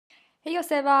Hey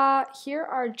Joseba, here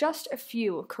are just a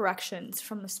few corrections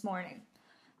from this morning.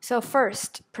 So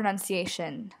first,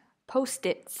 pronunciation.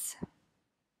 Post-its.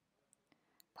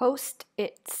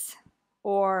 Post-its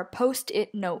or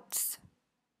post-it notes.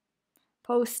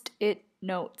 Post-it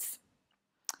notes.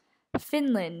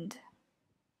 Finland.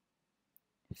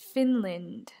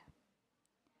 Finland.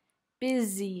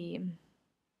 Busy.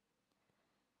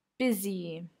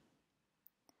 Busy.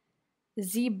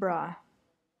 Zebra.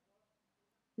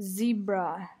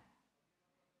 Zebra.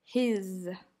 His.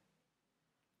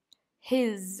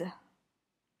 His.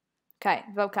 Okay,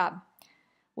 vocab.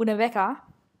 Una beca.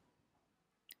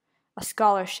 A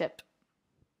scholarship.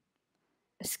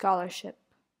 A scholarship.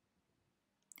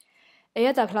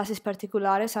 Ella da clases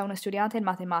particulares a un estudiante en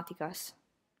matemáticas.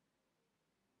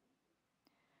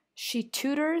 She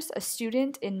tutors a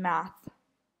student in math.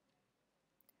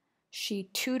 She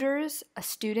tutors a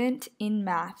student in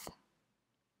math.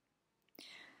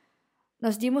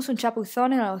 Nos dimos un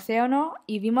chapuzón en el océano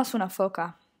y vimos una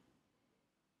foca.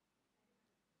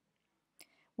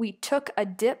 We took a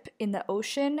dip in the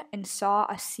ocean and saw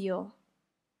a seal.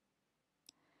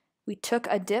 We took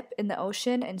a dip in the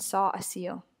ocean and saw a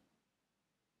seal.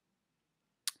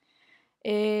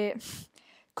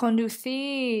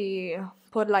 Conducí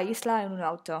por la isla en un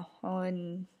auto o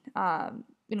en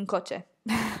un coche.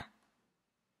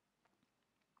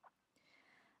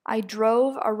 I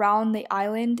drove around the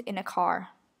island in a car.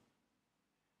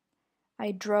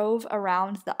 I drove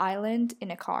around the island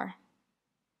in a car.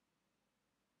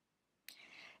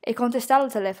 He contestado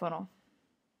el teléfono.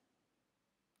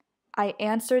 I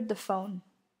answered the phone.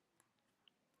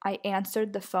 I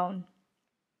answered the phone.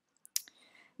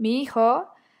 Mi hijo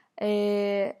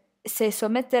se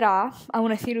someterá a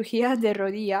una cirugía de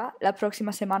rodilla la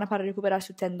próxima semana para recuperar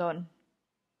su tendón.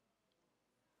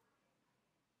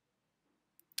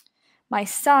 My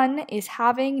son is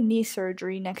having knee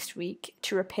surgery next week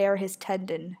to repair his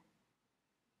tendon.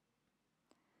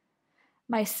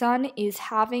 My son is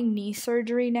having knee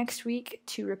surgery next week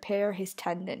to repair his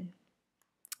tendon.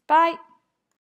 Bye!